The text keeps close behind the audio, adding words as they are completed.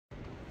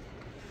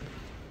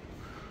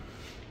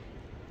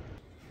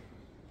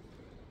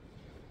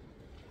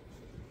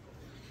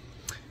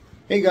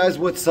Hey guys,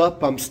 what's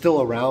up? I'm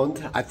still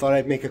around. I thought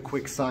I'd make a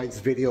quick science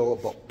video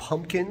about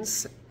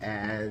pumpkins,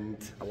 and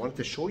I wanted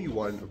to show you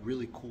one, a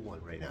really cool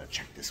one right now.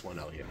 Check this one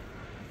out here.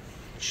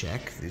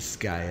 Check this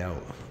guy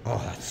out.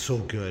 Oh, that's so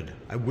good.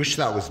 I wish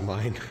that was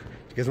mine.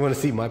 You guys want to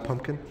see my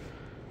pumpkin?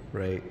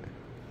 Right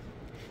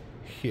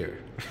here.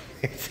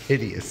 It's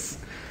hideous.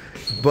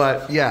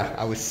 But yeah,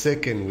 I was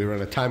sick and we were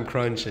on a time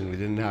crunch and we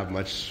didn't have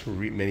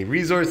many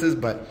resources,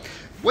 but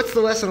what's the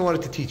lesson I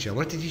wanted to teach you? I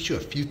wanted to teach you a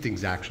few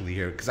things actually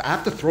here, because I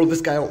have to throw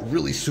this guy out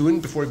really soon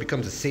before he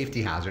becomes a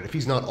safety hazard, if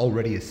he's not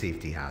already a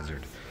safety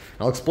hazard.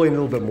 I'll explain a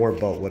little bit more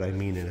about what I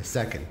mean in a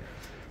second.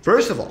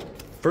 First of all,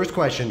 first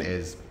question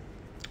is,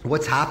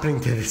 what's happening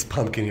to this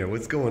pumpkin here?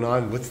 What's going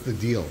on? What's the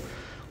deal?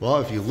 Well,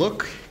 if you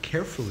look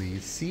carefully, you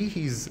see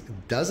he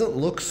doesn't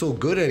look so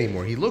good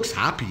anymore. He looks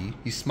happy,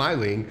 he's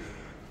smiling,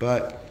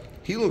 but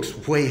he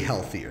looks way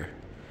healthier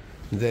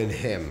than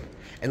him.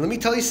 And let me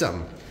tell you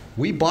something.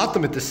 We bought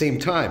them at the same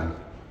time.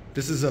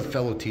 This is a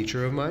fellow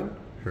teacher of mine,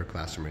 her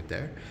classroom right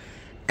there.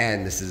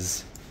 And this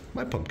is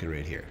my pumpkin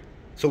right here.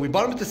 So we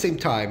bought them at the same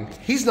time.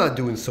 He's not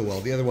doing so well,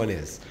 the other one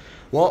is.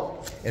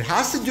 Well, it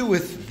has to do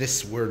with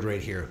this word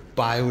right here,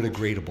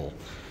 biodegradable.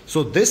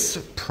 So this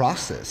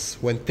process,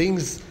 when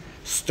things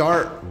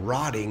start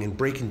rotting and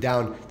breaking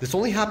down, this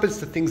only happens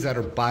to things that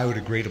are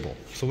biodegradable.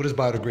 So what does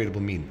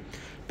biodegradable mean?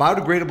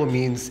 Biodegradable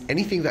means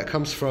anything that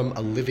comes from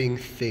a living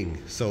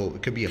thing. So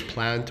it could be a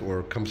plant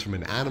or comes from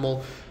an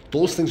animal.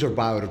 Those things are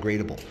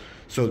biodegradable.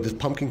 So this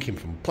pumpkin came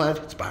from a plant,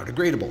 it's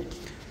biodegradable.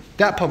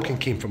 That pumpkin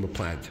came from a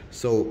plant,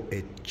 so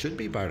it should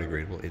be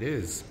biodegradable. It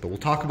is, but we'll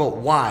talk about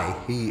why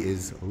he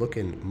is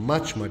looking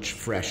much, much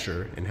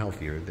fresher and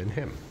healthier than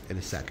him in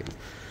a second.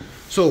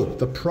 So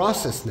the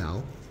process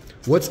now,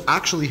 what's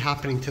actually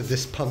happening to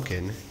this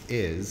pumpkin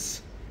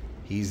is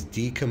he's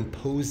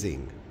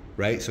decomposing,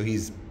 right? So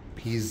he's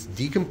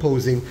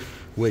decomposing,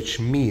 which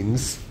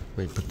means,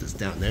 let me put this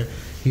down there.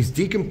 He's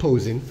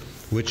decomposing,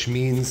 which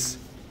means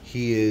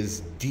he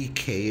is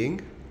decaying.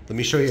 Let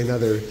me show you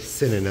another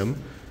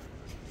synonym.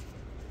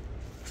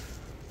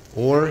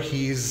 Or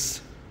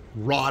he's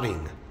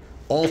rotting.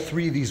 All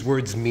three of these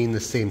words mean the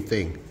same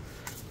thing.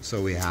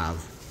 So we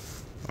have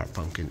our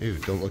pumpkin. Ooh,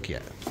 don't look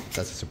yet.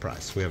 That's a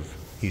surprise. We have,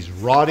 he's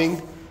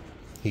rotting,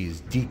 he's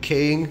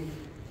decaying,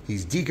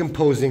 he's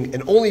decomposing,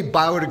 and only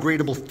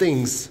biodegradable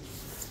things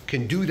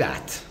can do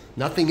that,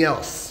 nothing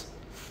else.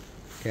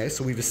 Okay,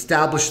 so we've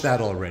established that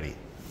already.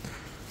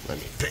 Let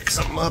me pick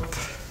something up.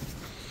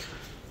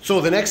 So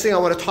the next thing I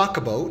want to talk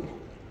about,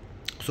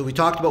 so we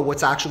talked about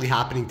what's actually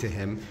happening to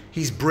him.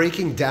 He's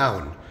breaking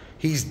down,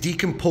 he's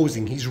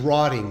decomposing, he's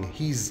rotting,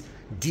 he's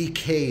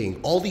decaying.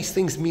 All these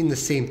things mean the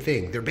same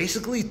thing. They're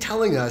basically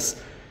telling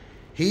us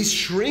he's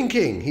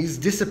shrinking, he's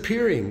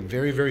disappearing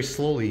very, very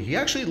slowly. He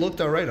actually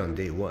looked all right on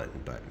day one,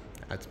 but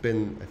that's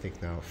been, I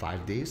think now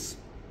 5 days.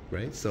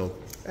 Right? So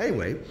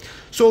anyway,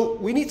 so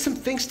we need some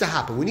things to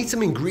happen. We need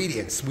some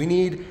ingredients. We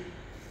need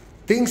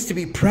things to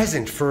be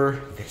present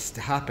for this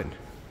to happen.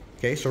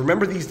 Okay, so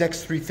remember these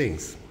next three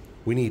things.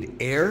 We need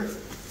air,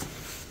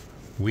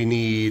 we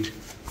need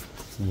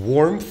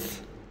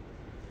warmth,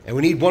 and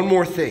we need one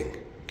more thing.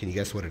 Can you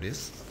guess what it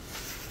is?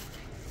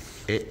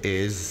 It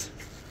is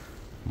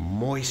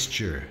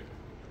moisture.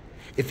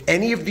 If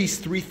any of these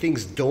three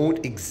things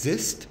don't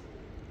exist,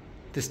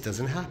 this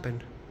doesn't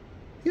happen.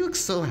 He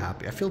looks so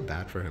happy. I feel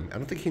bad for him. I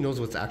don't think he knows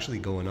what's actually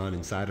going on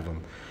inside of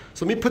him.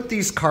 So let me put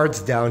these cards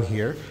down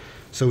here.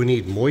 So we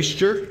need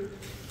moisture.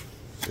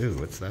 Ooh,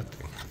 what's that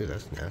thing? Ooh,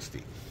 that's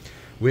nasty.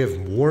 We have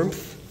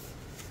warmth,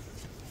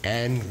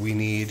 and we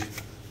need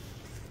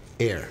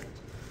air.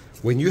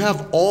 When you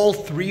have all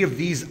three of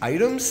these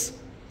items,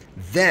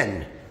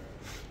 then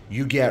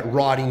you get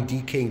rotting,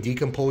 decaying,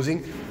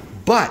 decomposing,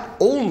 but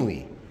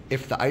only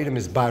if the item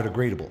is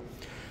biodegradable.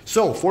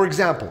 So, for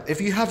example,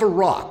 if you have a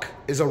rock,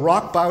 is a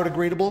rock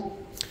biodegradable?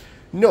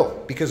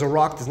 No, because a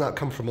rock does not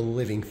come from a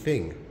living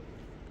thing.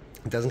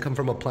 It doesn't come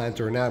from a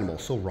plant or an animal.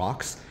 So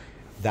rocks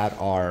that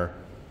are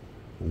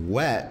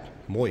wet,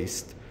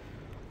 moist,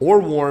 or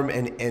warm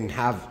and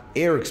have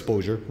air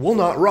exposure will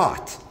not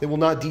rot. They will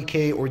not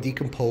decay or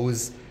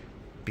decompose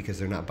because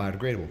they're not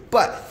biodegradable.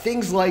 But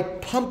things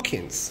like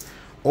pumpkins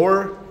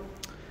or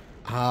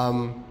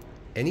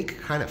any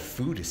kind of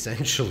food,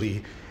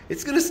 essentially,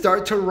 it's gonna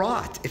start to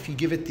rot if you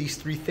give it these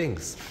three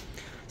things.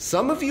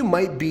 Some of you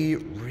might be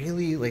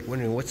really like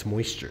wondering, what's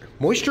moisture?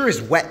 Moisture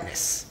is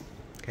wetness,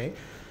 okay?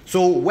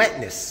 So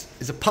wetness,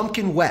 is a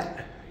pumpkin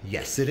wet?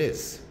 Yes, it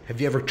is. Have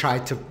you ever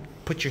tried to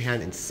put your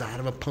hand inside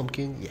of a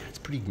pumpkin? Yeah, it's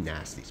pretty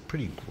nasty, it's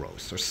pretty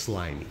gross or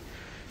slimy.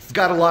 It's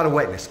got a lot of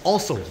wetness.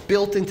 Also,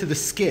 built into the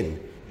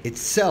skin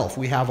itself,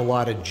 we have a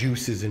lot of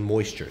juices and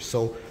moisture.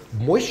 So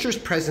moisture's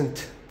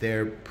present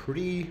there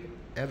pretty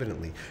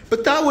evidently.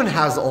 But that one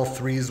has all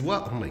three as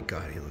well. Oh my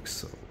God, he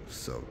looks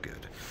so good.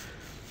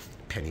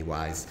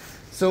 Pennywise.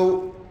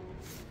 So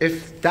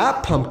if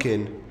that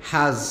pumpkin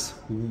has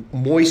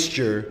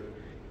moisture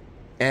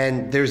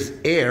and there's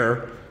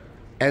air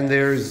and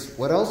there's,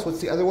 what else? What's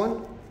the other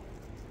one?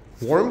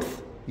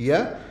 Warmth,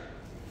 yeah?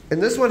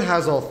 and this one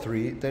has all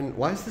three, then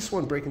why is this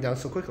one breaking down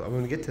so quickly? I'm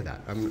going to get to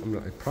that.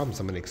 I promise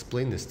I'm going to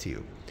explain this to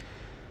you.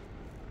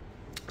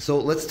 So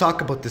let's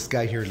talk about this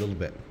guy here a little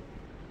bit.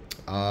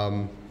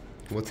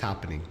 What's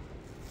happening?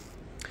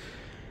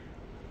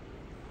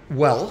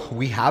 Well,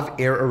 we have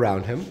air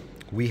around him.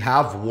 We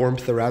have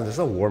warmth around. This is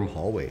a warm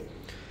hallway.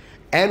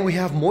 And we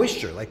have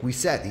moisture. Like we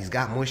said, he's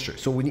got moisture.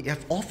 So when you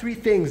have all three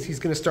things, he's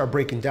going to start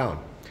breaking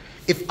down.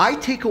 If I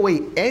take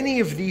away any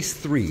of these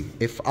three,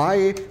 if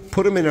I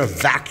put him in a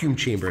vacuum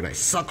chamber and I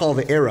suck all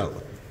the air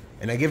out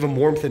and I give him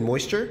warmth and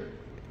moisture,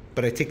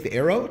 but I take the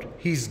air out,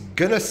 he's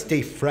going to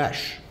stay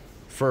fresh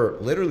for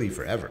literally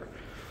forever.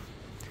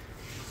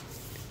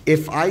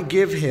 If I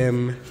give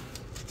him,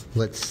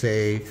 let's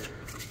say,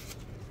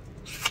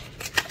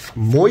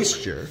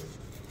 moisture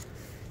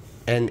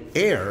and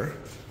air,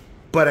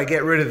 but I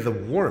get rid of the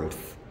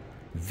warmth,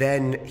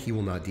 then he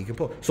will not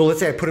decompose. So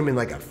let's say I put him in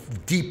like a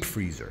deep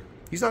freezer.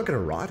 He's not going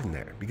to rot in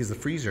there because the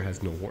freezer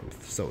has no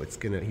warmth. So he's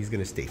going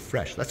to stay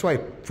fresh. That's why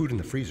food in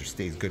the freezer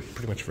stays good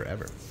pretty much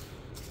forever.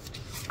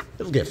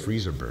 It'll get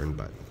freezer burn,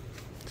 but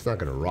it's not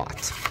going to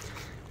rot.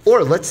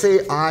 Or let's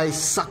say I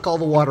suck all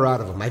the water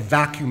out of him. I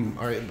vacuum,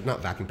 or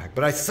not vacuum pack,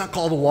 but I suck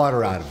all the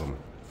water out of him.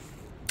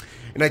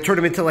 And I turn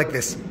him into like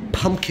this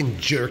pumpkin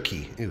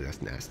jerky. Ew,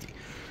 that's nasty.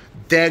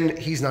 Then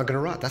he's not going to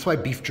rot. That's why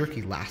beef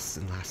jerky lasts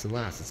and lasts and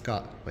lasts. It's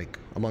got, like,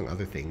 among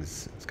other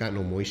things, it's got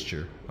no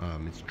moisture.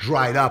 It's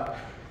dried up.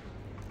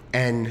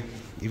 And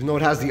even though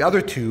it has the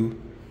other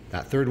two,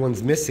 that third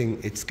one's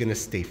missing, it's going to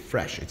stay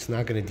fresh. It's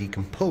not going to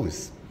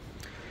decompose.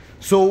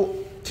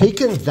 So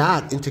taking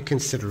that into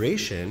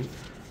consideration,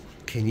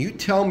 can you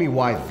tell me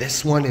why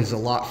this one is a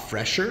lot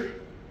fresher?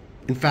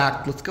 In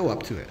fact, let's go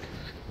up to it.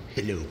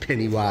 Hello,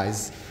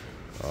 Pennywise.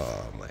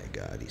 Oh my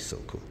God, he's so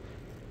cool.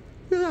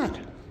 Look at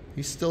that.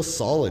 He's still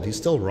solid. He's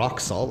still rock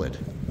solid.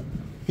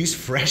 He's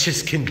fresh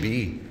as can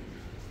be.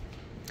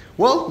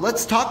 Well,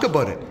 let's talk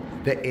about it.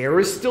 The air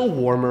is still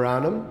warm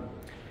around him.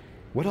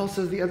 What else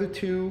is the other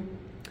two?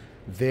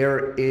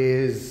 There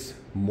is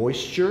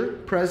moisture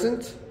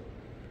present.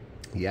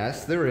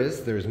 Yes, there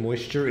is. There's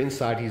moisture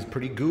inside. He's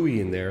pretty gooey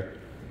in there.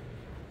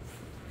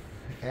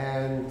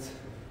 And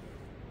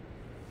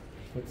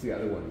what's the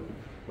other one?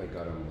 Oh my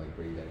God, I'm like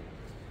brain dead.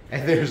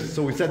 And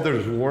so we said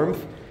there's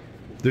warmth.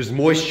 There's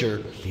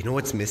moisture. You know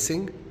what's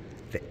missing?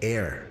 The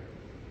air.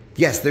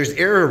 Yes, there's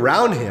air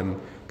around him,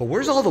 but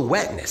where's all the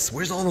wetness?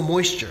 Where's all the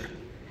moisture?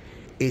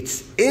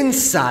 It's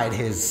inside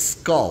his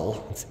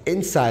skull. It's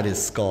inside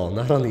his skull,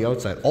 not on the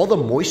outside. All the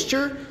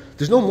moisture,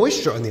 there's no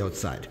moisture on the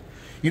outside.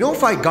 You know,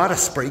 if I got a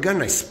spray gun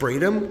and I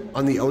sprayed him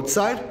on the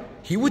outside,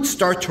 he would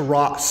start to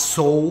rot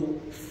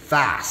so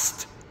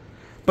fast.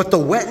 But the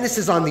wetness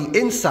is on the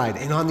inside,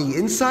 and on the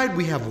inside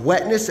we have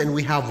wetness and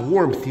we have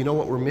warmth. You know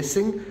what we're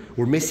missing?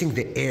 We're missing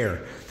the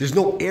air. There's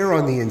no air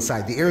on the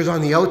inside. The air is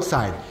on the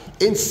outside.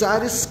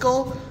 Inside his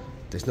skull,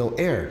 there's no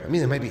air. I mean,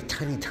 there might be a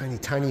tiny, tiny,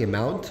 tiny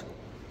amount,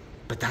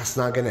 but that's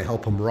not going to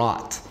help him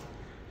rot.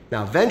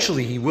 Now,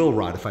 eventually he will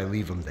rot if I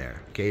leave him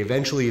there. Okay,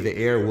 eventually the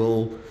air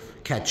will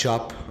catch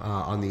up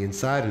on the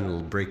inside and it'll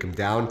break him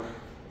down,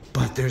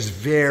 but there's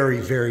very,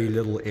 very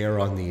little air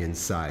on the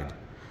inside.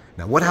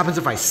 Now, what happens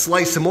if I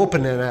slice him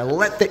open and I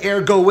let the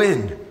air go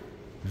in?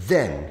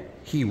 Then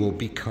he will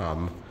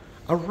become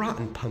a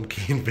rotten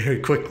pumpkin very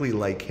quickly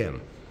like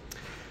him.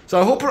 So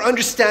I hope we're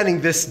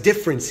understanding this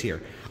difference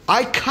here.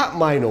 I cut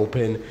mine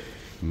open.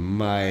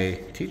 My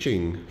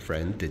teaching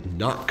friend did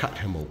not cut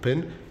him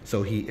open,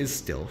 so he is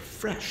still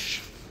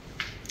fresh.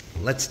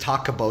 Let's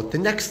talk about the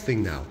next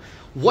thing now.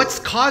 What's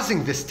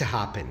causing this to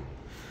happen?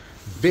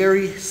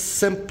 Very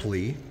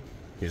simply,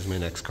 here's my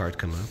next card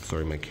coming up.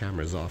 Sorry, my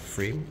camera's off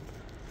frame.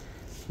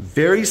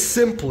 Very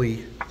simply,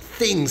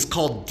 things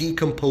called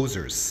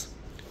decomposers.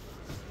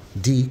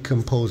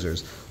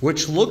 Decomposers,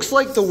 which looks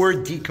like the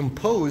word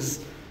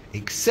decompose,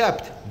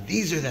 except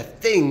these are the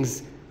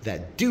things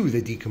that do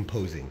the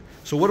decomposing.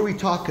 So what are we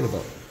talking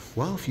about?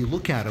 Well, if you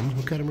look at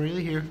them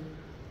really here.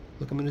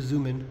 Look, I'm going to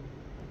zoom in.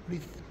 What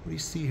do you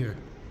see here?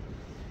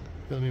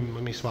 Let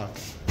me swap.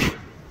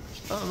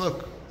 Oh,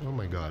 look. Oh,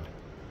 my God.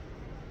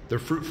 They're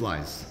fruit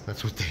flies.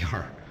 That's what they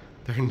are.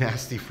 They're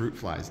nasty fruit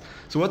flies.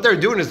 So what they're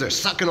doing is they're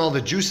sucking all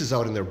the juices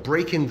out and they're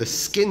breaking the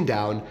skin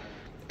down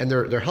and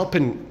they're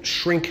helping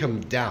shrink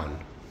him down.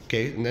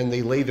 Okay? And then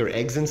they lay their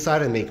eggs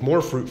inside and make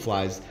more fruit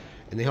flies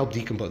and they help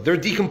decompose. They're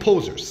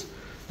decomposers.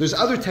 There's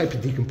other type of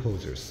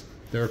decomposers.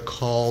 They're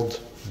called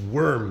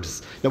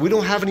worms. Now, we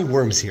don't have any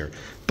worms here,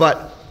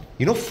 but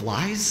you know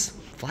flies?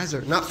 Flies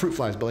are not fruit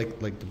flies,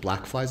 but like the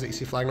black flies that you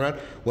see flying around.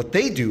 What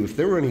they do, if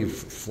there were any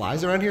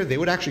flies around here, they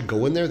would actually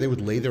go in there, they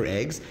would lay their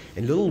eggs,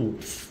 and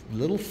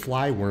little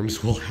fly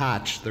worms will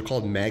hatch. They're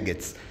called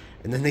maggots.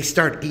 And then they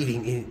start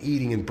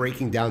eating and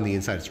breaking down the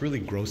inside. It's really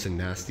gross and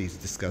nasty. It's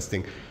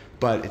disgusting,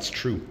 but it's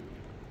true.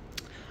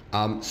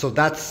 So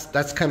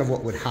that's kind of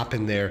what would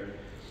happen there.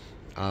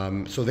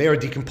 So they are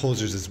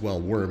decomposers as well,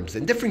 worms.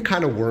 And different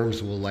kind of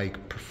worms will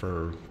like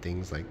prefer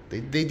things like,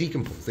 they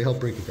decompose, they help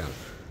break it down.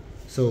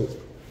 So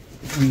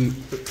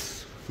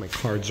oops, my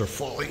cards are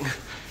falling.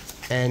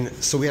 And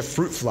so we have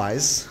fruit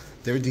flies,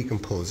 they're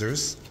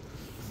decomposers.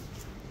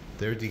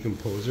 they're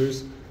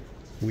decomposers.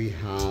 We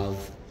have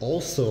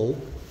also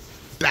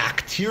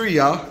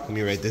bacteria. Let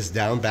me write this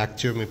down.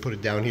 Bacteria, let me put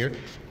it down here.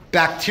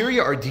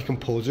 Bacteria are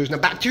decomposers. Now,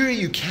 bacteria,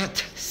 you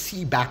can't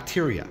see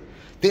bacteria.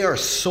 They are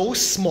so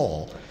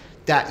small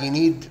that you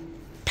need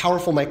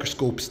powerful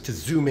microscopes to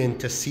zoom in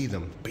to see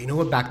them. But you know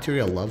what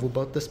bacteria love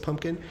about this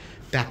pumpkin?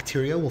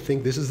 Bacteria will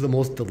think this is the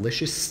most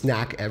delicious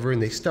snack ever,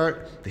 and they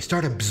start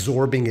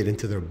absorbing it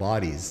into their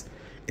bodies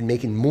and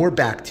making more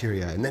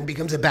bacteria, and then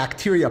becomes a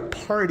bacteria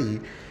party,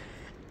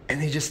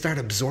 and they just start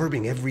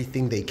absorbing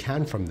everything they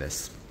can from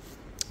this,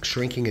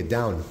 shrinking it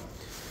down.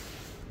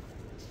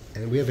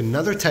 And we have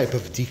another type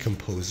of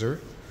decomposer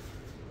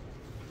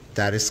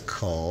that is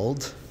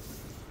called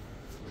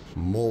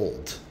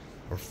mold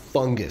or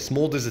fungus.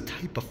 Mold is a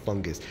type of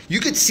fungus. You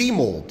could see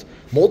mold.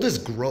 Mold is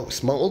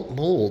gross.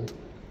 Mold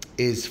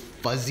is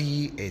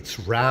fuzzy, it's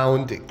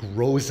round, it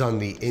grows on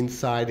the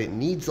inside, it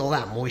needs all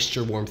that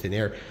moisture, warmth, and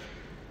air.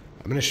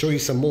 I'm gonna show you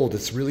some mold.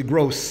 It's really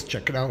gross.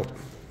 Check it out.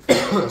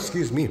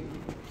 Excuse me.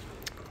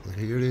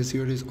 Here it is,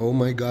 here it is. Oh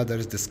my God, that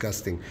is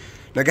disgusting.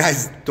 Now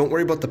guys, don't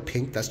worry about the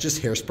pink, that's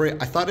just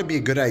hairspray. I thought it'd be a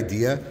good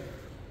idea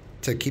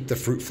to keep the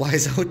fruit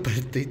flies out,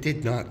 but they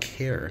did not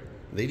care.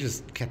 They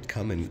just kept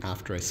coming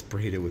after I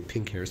sprayed it with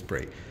pink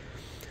hairspray.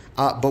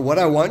 But what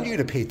I want you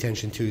to pay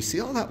attention to,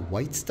 see all that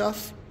white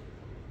stuff?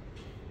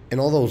 And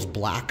all those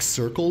black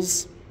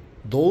circles?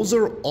 Those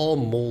are all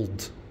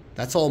mold.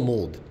 That's all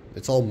mold.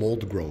 It's all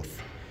mold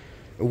growth.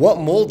 And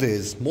what mold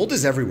is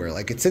everywhere.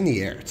 Like, it's in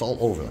the air. It's all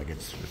over. Like,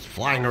 it's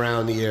flying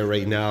around the air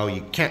right now.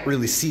 You can't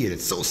really see it.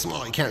 It's so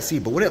small you can't see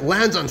it. But when it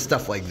lands on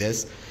stuff like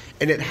this,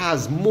 and it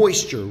has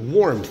moisture,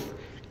 warmth,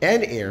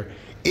 and air,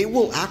 it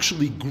will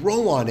actually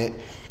grow on it,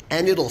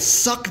 and it'll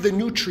suck the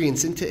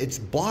nutrients into its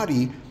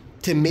body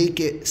to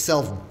make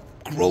itself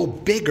grow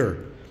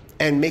bigger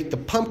and make the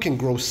pumpkin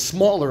grow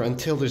smaller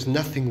until there's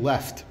nothing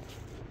left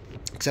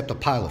except a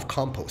pile of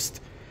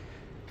compost.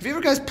 Have you ever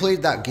guys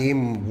played that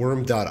game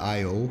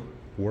worm.io?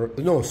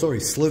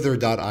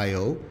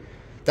 Slither.io.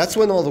 That's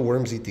when all the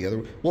worms eat the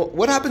other. Well,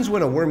 what happens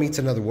when a worm eats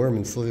another worm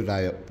in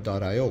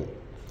Slither.io?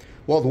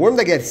 Well, the worm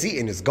that gets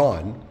eaten is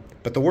gone,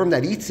 but the worm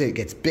that eats it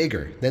gets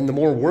bigger. Then the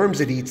more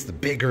worms it eats, the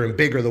bigger and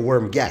bigger the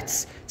worm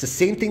gets. It's the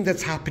same thing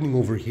that's happening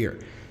over here.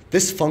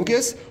 This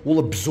fungus will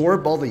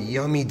absorb all the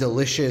yummy,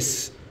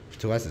 delicious,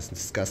 to us it's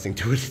disgusting,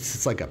 to it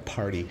it's like a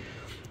party.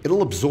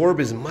 It'll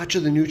absorb as much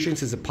of the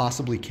nutrients as it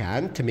possibly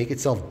can to make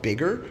itself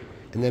bigger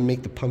and then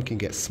make the pumpkin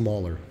get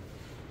smaller.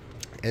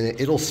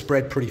 And it'll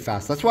spread pretty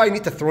fast. That's why I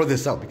need to throw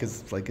this out,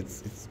 because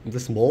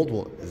this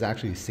mold is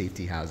actually a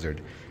safety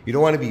hazard. You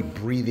don't want to be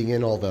breathing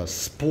in all the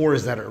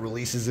spores that it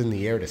releases in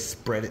the air to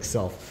spread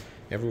itself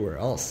everywhere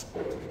else.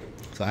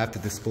 So I have to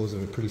dispose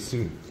of it pretty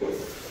soon.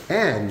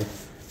 And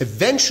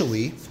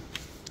eventually,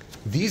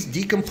 these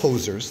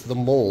decomposers, the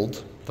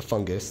mold, the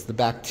fungus, the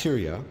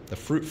bacteria, the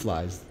fruit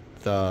flies,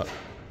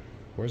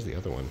 where's the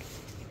other one?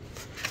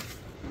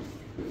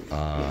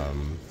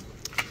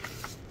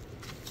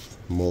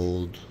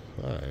 Mold.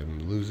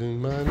 I'm losing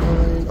my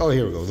mind. Oh,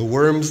 here we go. The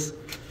worms,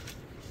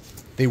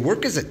 they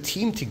work as a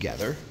team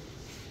together.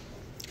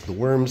 The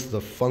worms,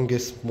 the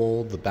fungus,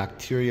 mold, the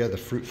bacteria, the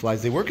fruit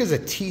flies, they work as a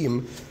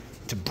team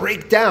to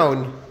break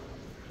down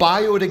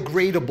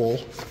biodegradable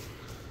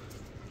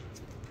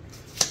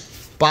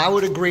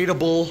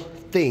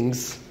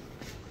things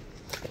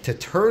to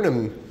turn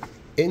them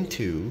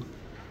into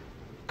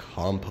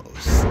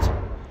compost.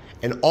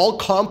 And all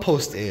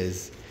compost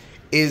is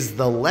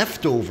the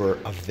leftover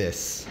of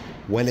this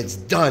when it's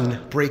done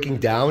breaking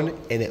down,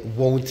 and it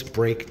won't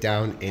break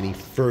down any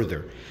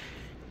further.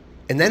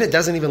 And then it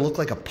doesn't even look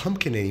like a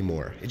pumpkin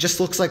anymore. It just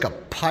looks like a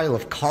pile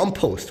of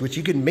compost, which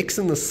you can mix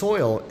in the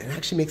soil, and it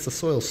actually makes the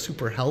soil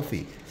super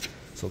healthy.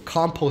 So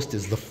compost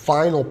is the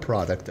final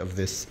product of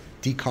this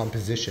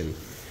decomposition.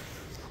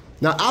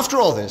 Now, after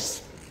all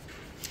this,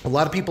 a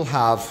lot of people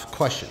have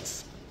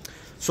questions.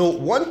 So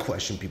one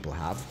question people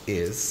have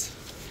is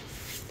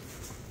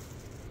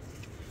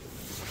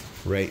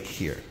right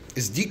here.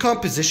 Is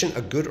decomposition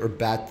a good or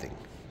bad thing?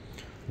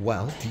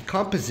 Well,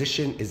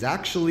 decomposition is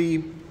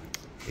actually,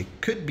 it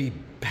could be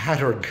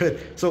bad or good.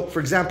 So for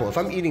example, if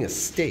I'm eating a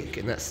steak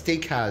and that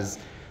steak has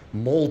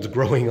mold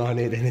growing on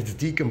it and it's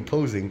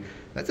decomposing,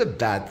 that's a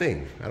bad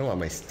thing. I don't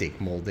want my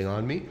steak molding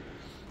on me,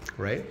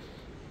 right?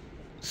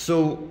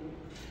 So,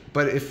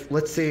 but if,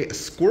 let's say, a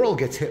squirrel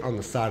gets hit on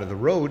the side of the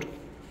road,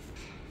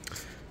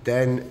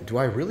 then do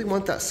I really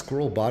want that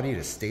squirrel body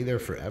to stay there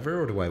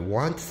forever, or do I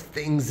want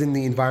things in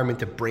the environment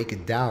to break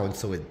it down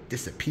so it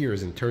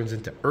disappears and turns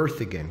into earth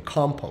again,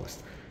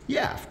 compost?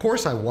 Yeah, of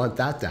course I want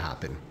that to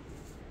happen.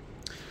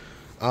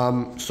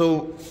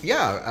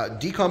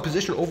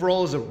 Decomposition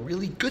overall is a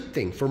really good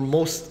thing for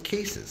most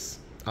cases.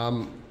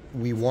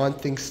 We want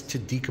things to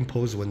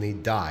decompose when they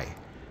die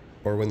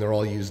or when they're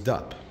all used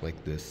up,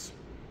 like this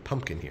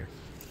pumpkin here.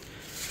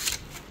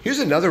 Here's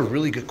another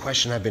really good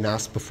question I've been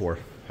asked before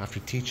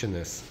after teaching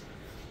this.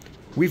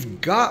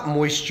 We've got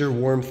moisture,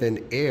 warmth,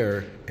 and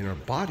air in our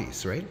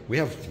bodies, right? We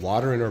have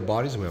water in our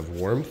bodies, we have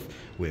warmth,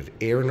 we have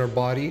air in our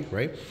body,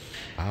 right?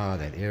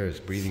 That air is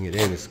breathing it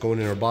in, it's going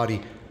in our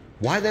body.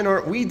 Why then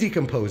aren't we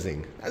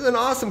decomposing? That's an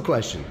awesome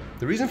question.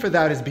 The reason for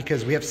that is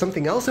because we have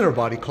something else in our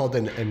body called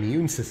an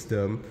immune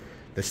system.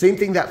 The same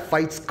thing that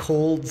fights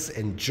colds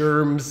and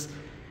germs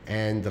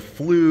and the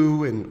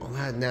flu and all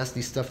that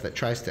nasty stuff that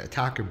tries to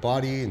attack your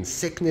body and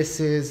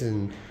sicknesses,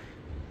 and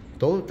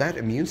that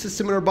immune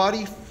system in our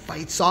body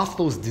fights off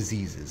those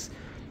diseases.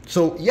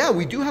 So yeah,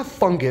 we do have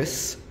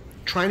fungus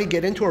trying to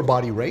get into our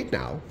body right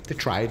now to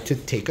try to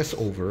take us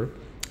over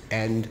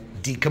and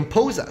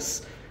decompose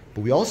us.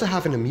 But we also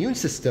have an immune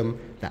system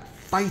that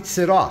fights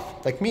it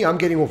off. Like me, I'm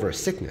getting over a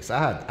sickness.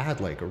 I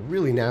had like a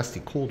really nasty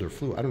cold or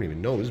flu. I don't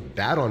even know. It was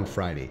bad on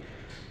Friday,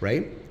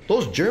 right?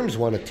 Those germs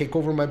want to take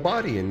over my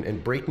body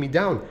and break me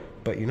down.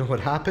 But you know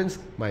what happens?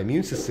 My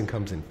immune system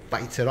comes and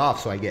fights it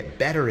off, so I get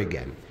better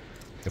again.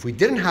 If we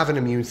didn't have an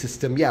immune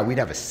system, yeah, we'd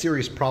have a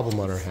serious problem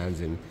on our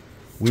hands and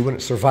we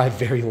wouldn't survive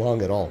very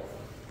long at all.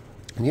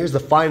 And here's the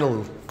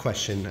final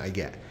question I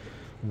get.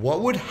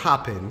 What would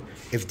happen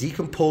if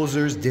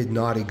decomposers did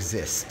not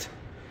exist?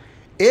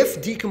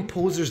 If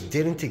decomposers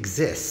didn't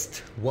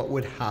exist, what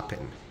would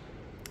happen?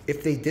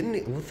 If they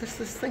didn't, well,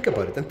 let's think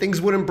about it. Then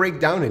things wouldn't break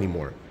down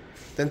anymore.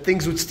 Then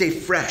things would stay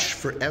fresh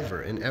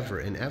forever and ever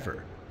and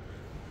ever.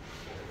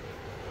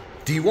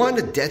 Do you want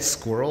a dead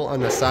squirrel on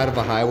the side of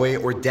a highway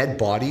or dead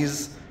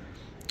bodies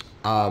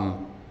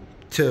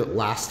to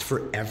last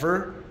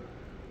forever?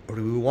 Or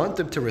do we want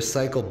them to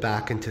recycle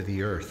back into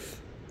the earth?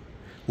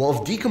 Well,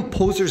 if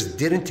decomposers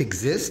didn't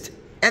exist,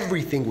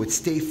 everything would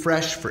stay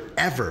fresh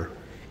forever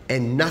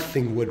and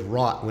nothing would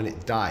rot when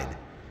it died.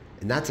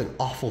 And that's an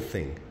awful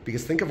thing,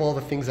 because think of all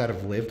the things that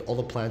have lived, all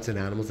the plants and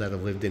animals that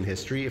have lived in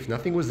history. If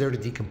nothing was there to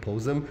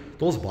decompose them,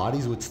 those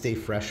bodies would stay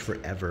fresh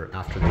forever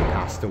after they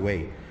passed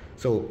away.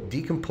 So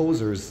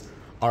decomposers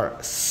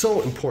are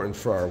so important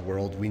for our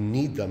world. We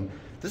need them.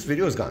 This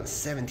video has gone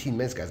 17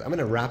 minutes, guys. I'm going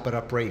to wrap it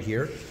up right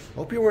here. I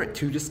hope you weren't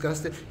too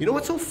disgusted. You know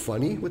what's so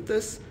funny with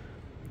this?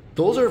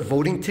 Those are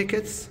voting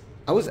tickets.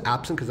 I was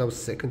absent because I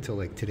was sick until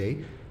like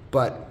today,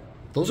 but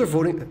those are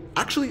voting.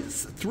 Actually,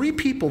 3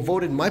 people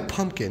voted my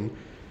pumpkin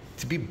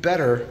to be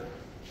better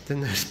than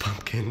this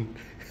pumpkin.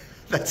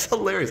 That's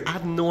hilarious. I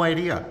have no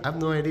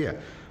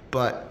idea.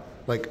 But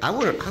like, I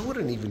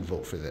wouldn't even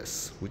vote for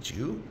this. Would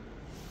you?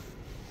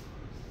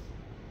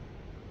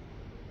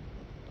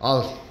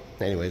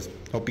 Anyways,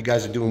 hope you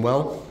guys are doing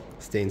well,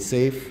 staying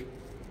safe.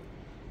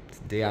 It's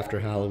the day after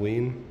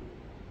Halloween.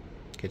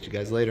 Catch you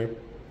guys later.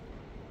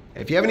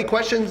 If you have any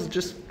questions,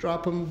 just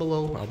drop them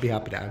below. I'll be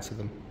happy to answer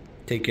them.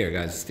 Take care,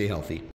 guys. Stay healthy.